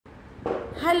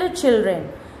Hello children.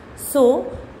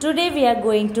 So today we are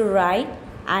going to write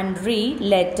and read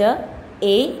letter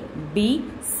A, B,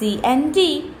 C and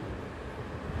D.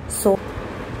 So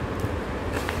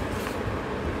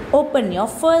open your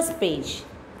first page.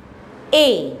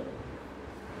 A.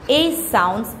 A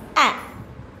sounds A.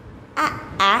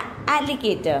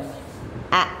 Alligator.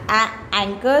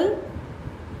 Ankle.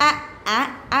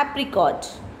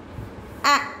 Apricot.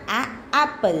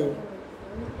 Apple.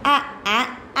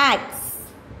 Axe.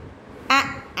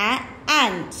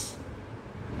 Ant.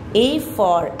 A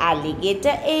for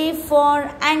alligator, A for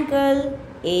ankle,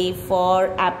 A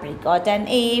for apricot and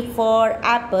A for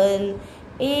apple,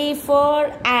 A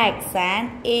for axe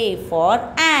and A for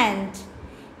ant.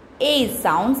 A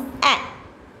sounds A.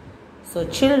 So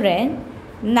children,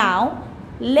 now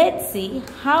let's see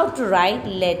how to write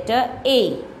letter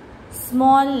A.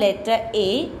 Small letter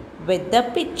A with the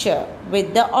picture,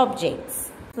 with the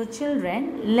objects. So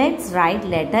children, let's write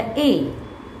letter A.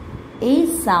 A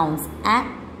sounds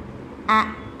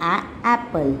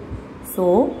apple.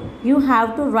 So you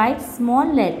have to write small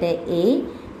letter A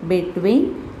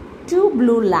between two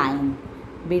blue line.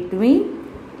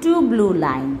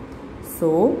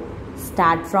 So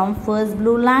start from first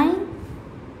blue line,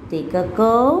 take a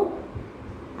curve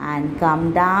and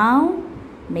come down,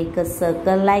 make a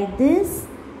circle like this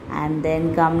and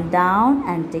then come down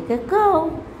and take a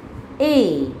curve.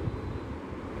 A.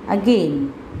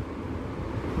 Again,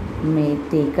 may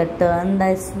take a turn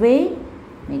this way,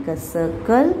 make a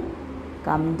circle,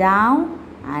 come down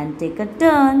and take a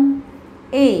turn.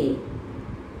 A.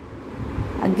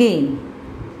 Again,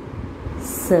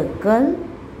 circle,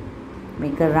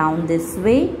 make a round this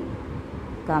way,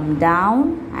 come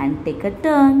down and take a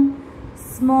turn.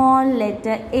 Small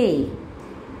letter A.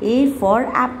 A for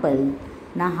apple.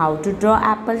 Now how to draw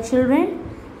apple, children?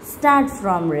 Start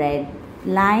from red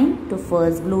line to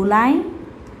first blue line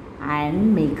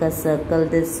and make a circle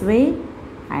this way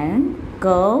and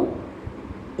curve.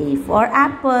 A for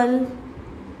apple.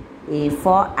 A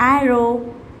for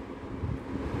arrow.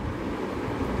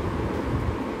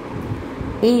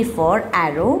 A for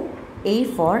arrow. A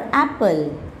for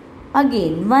apple.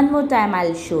 Again, one more time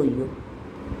I'll show you.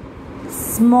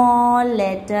 Small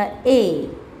letter A.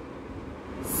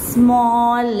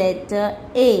 Small letter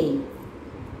A.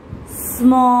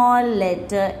 Small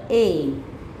letter A.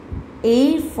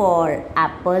 A for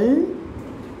apple.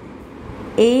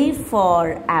 A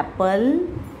for apple.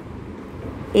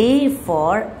 A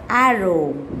for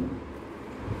arrow.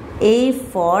 A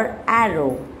for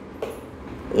arrow.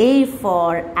 A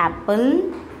for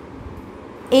apple.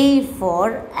 A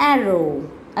for arrow.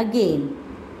 Again,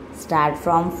 start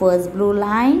from first blue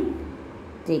line,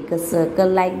 take a circle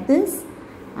like this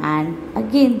and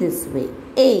again this way.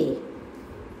 A.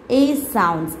 A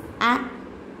sounds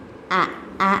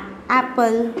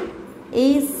apple.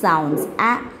 A sounds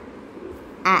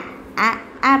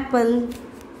apple.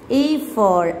 A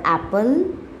for apple.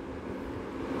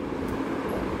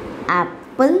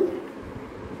 Apple.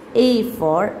 A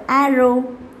for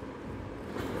arrow.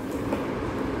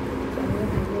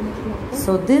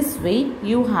 So this way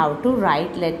you have to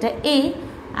write letter A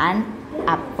and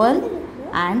apple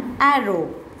and arrow.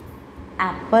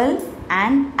 Apple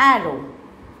and arrow.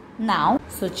 Now,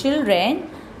 so children,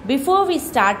 before we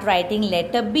start writing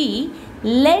letter B,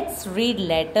 let's read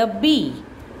letter B.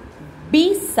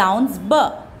 B sounds B.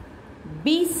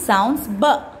 B sounds B.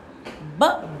 B,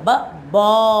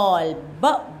 ball.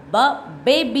 B,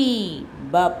 baby.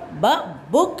 B,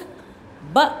 book.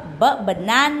 B,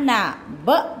 banana.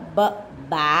 B,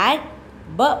 bag.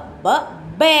 B,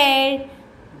 bed.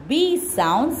 B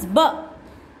sounds B.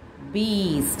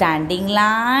 B standing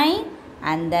line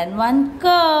and then one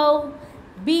curve.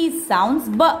 B sounds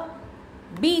B.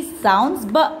 B sounds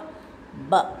B.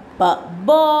 B,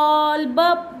 ball.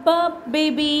 B,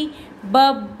 baby. B,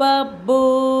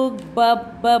 book. B,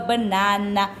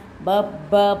 banana. B,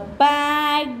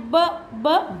 bag. B,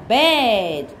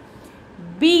 bed.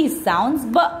 B sounds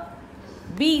B.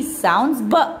 B sounds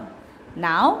B.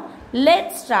 Now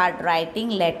let's start writing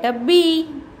letter B.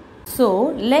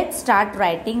 So let's start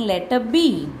writing letter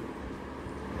B.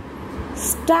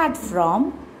 Start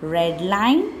from red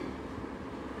line,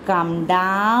 come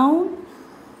down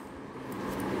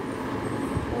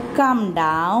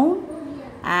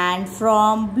and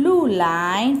from blue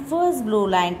line, first blue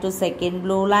line to second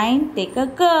blue line, take a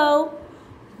curve.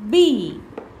 B.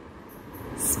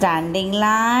 Standing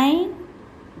line,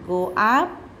 go up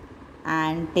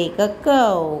and take a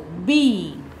curve.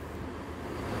 B.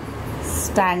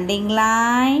 Standing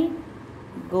line,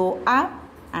 go up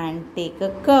and take a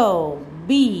curve.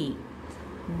 B.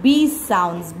 B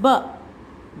sounds B.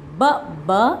 B,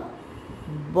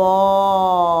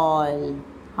 ball.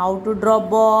 How to draw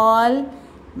ball?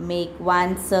 Make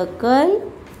one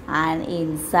circle and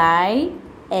inside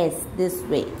S this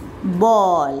way.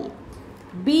 Ball.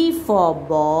 B for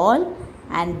ball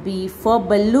and B for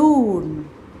balloon.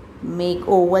 Make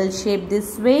oval shape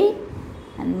this way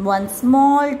and one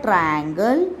small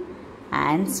triangle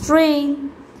and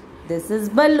string. This is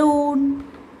balloon.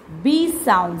 B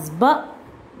sounds B,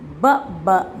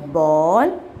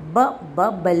 ball,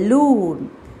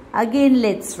 balloon. Again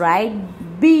let's write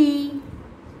B.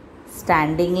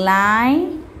 Standing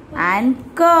line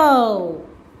and curve.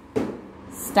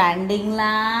 Standing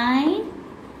line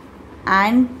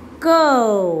and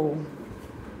curve.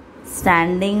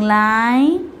 Standing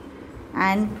line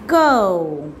and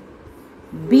curve.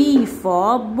 B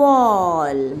for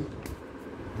ball.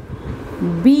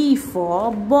 B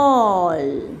for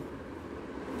ball.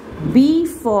 B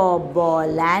for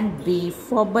ball and B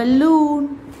for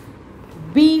balloon.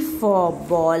 B for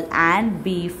ball and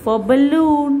B for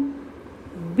balloon.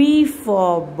 B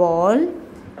for ball,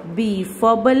 B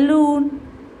for balloon.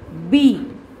 B.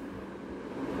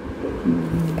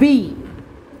 B.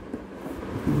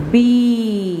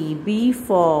 B. B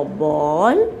for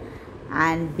ball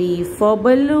and B for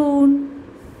balloon.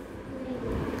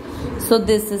 So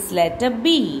this is letter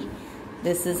B.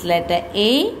 This is letter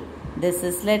A. This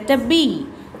is letter B.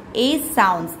 A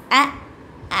sounds apple,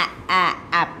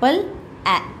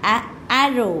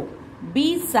 arrow.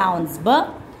 B sounds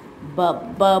ball,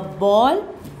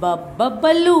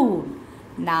 balloon.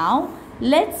 Now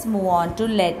let's move on to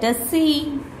letter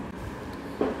C.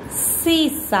 C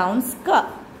sounds k.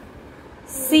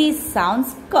 C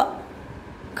sounds k.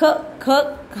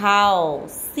 Cow.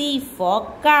 C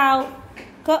for cow.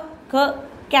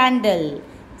 Candle.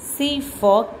 C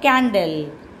for candle.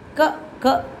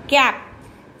 Cap.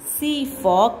 C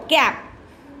for cap.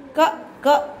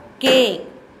 Cake.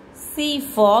 C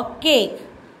for cake.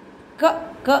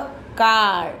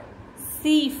 Car.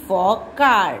 C for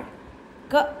car.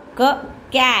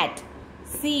 Cat.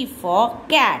 C for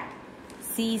cat.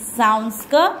 C sounds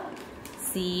k.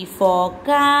 C for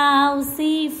cow.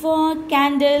 C for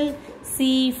candle.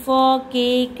 C for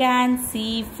cake and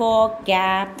C for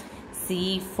cap.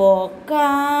 C for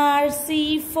car.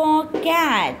 C for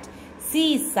cat.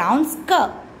 C sounds k.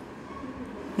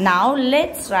 Now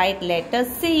let's write letter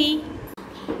C.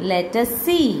 Letter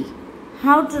C.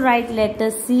 How to write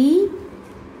letter C?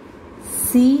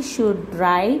 C should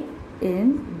write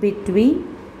in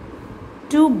between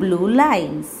two blue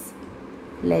lines.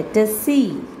 Letter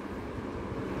C.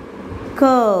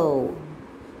 Curve.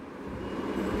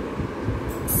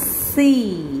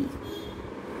 C.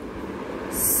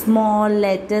 Small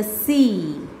letter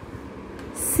C.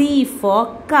 C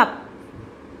for cup.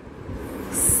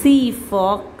 C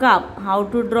for cup. How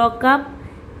to draw cup?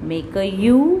 Make a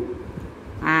U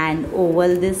and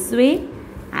oval this way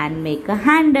and make a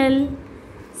handle.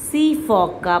 C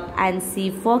for cup and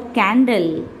C for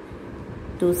candle.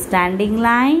 Two standing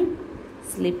line,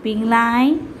 slipping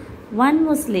line, one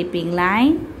more slipping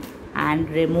line and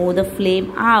remove the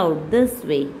flame out this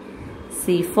way.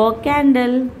 C for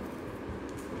candle.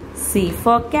 C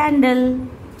for candle.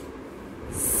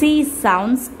 C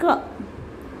sounds k.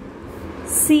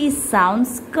 C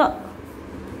sounds k.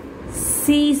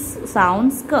 C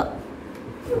sounds k.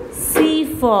 C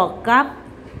for cup.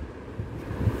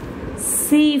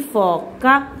 C for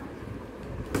cup.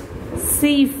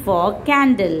 C for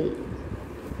candle.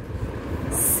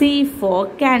 C for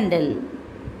candle.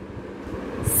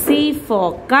 C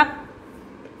for cup.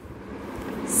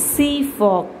 C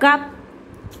for cup.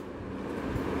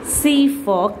 C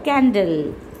for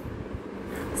candle.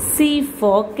 C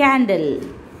for candle.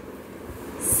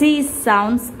 C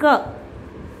sounds k.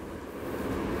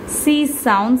 C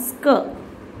sounds k.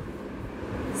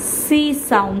 C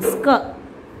sounds k.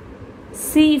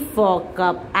 C for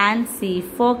cup and C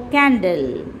for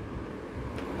candle.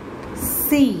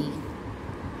 C.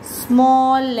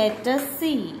 Small letter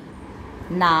C.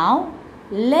 Now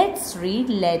let's read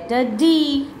letter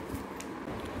D.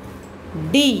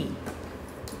 D.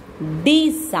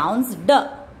 D sounds D.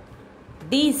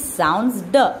 D sounds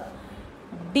D.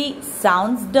 D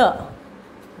sounds D.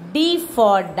 D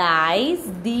for dice.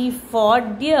 D for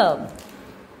deer.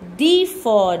 D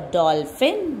for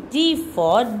dolphin. D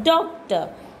for doctor.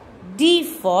 D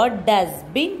for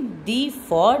dustbin. D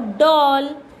for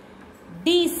doll.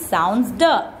 D sounds D.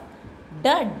 D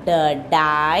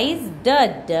dice. D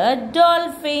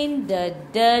dolphin. D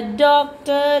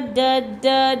doctor. D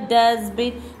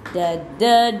dustbin. D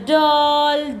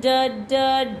doll. D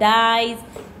dice.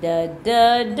 D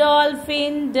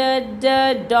dolphin. D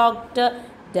doctor.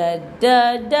 D, d,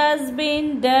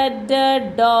 dustbin. D,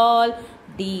 d, doll.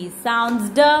 D sounds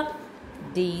d.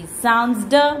 D sounds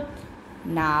d.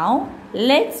 Now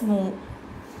let's move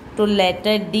to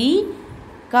letter D.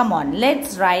 Come on,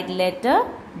 let's write letter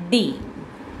D.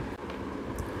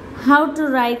 How to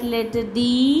write letter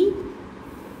D?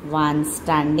 One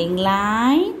standing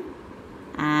line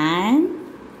and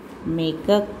make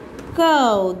a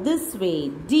curve this way.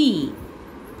 D.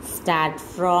 Start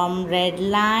from red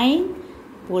line,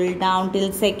 pull down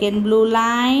till second blue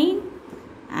line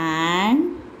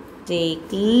and take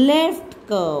left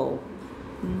curve.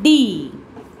 D.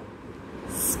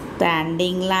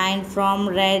 Standing line from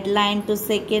red line to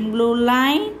second blue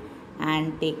line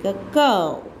and take a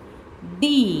curve.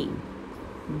 D.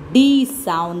 D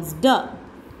sounds d.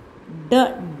 D,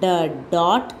 d,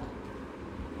 dot.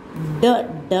 D,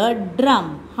 d,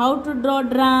 drum. How to draw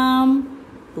drum?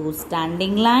 Two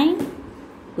standing line,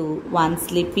 one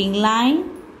slipping line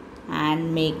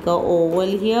and make a oval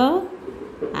here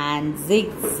and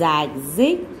zigzag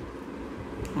zig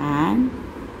and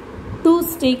two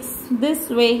sticks this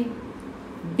way.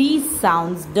 D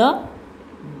sounds d.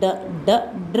 D, d,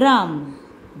 drum.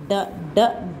 D, d,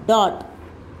 dot.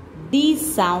 D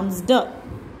sounds d.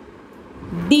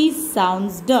 D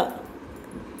sounds d.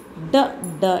 D,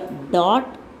 d,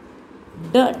 dot.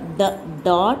 D, d,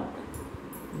 dot.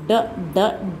 D,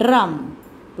 d, drum.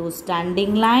 Two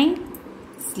standing line,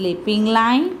 slipping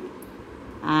line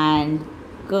and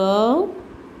curve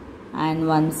and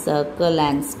one circle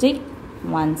and stick.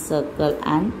 One circle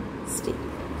and stick.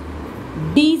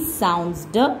 D sounds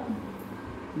d.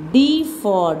 D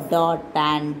for dot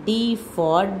and D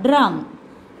for drum.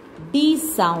 D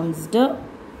sounds d.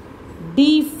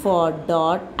 D for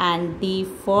dot and D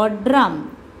for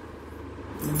drum.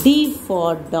 D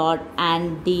for dot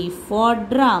and D for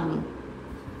drum.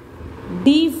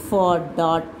 D for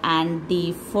dot and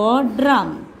D for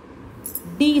drum.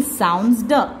 D sounds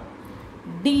d.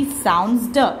 D sounds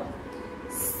d.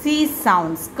 C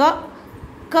sounds k.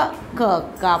 K, k,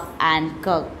 cup and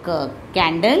k, k,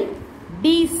 candle.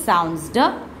 D sounds d.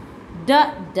 D,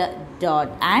 d, dot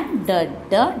and d,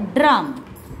 d, drum.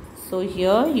 So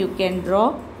here you can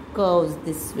draw curves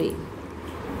this way.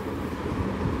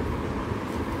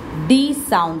 D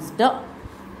sounds d.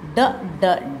 D,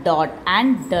 d, dot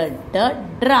and d, d,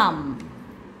 drum.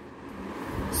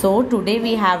 So today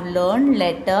we have learned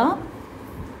letter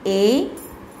A,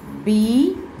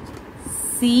 B,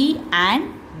 C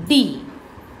and D.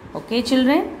 Okay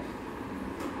children.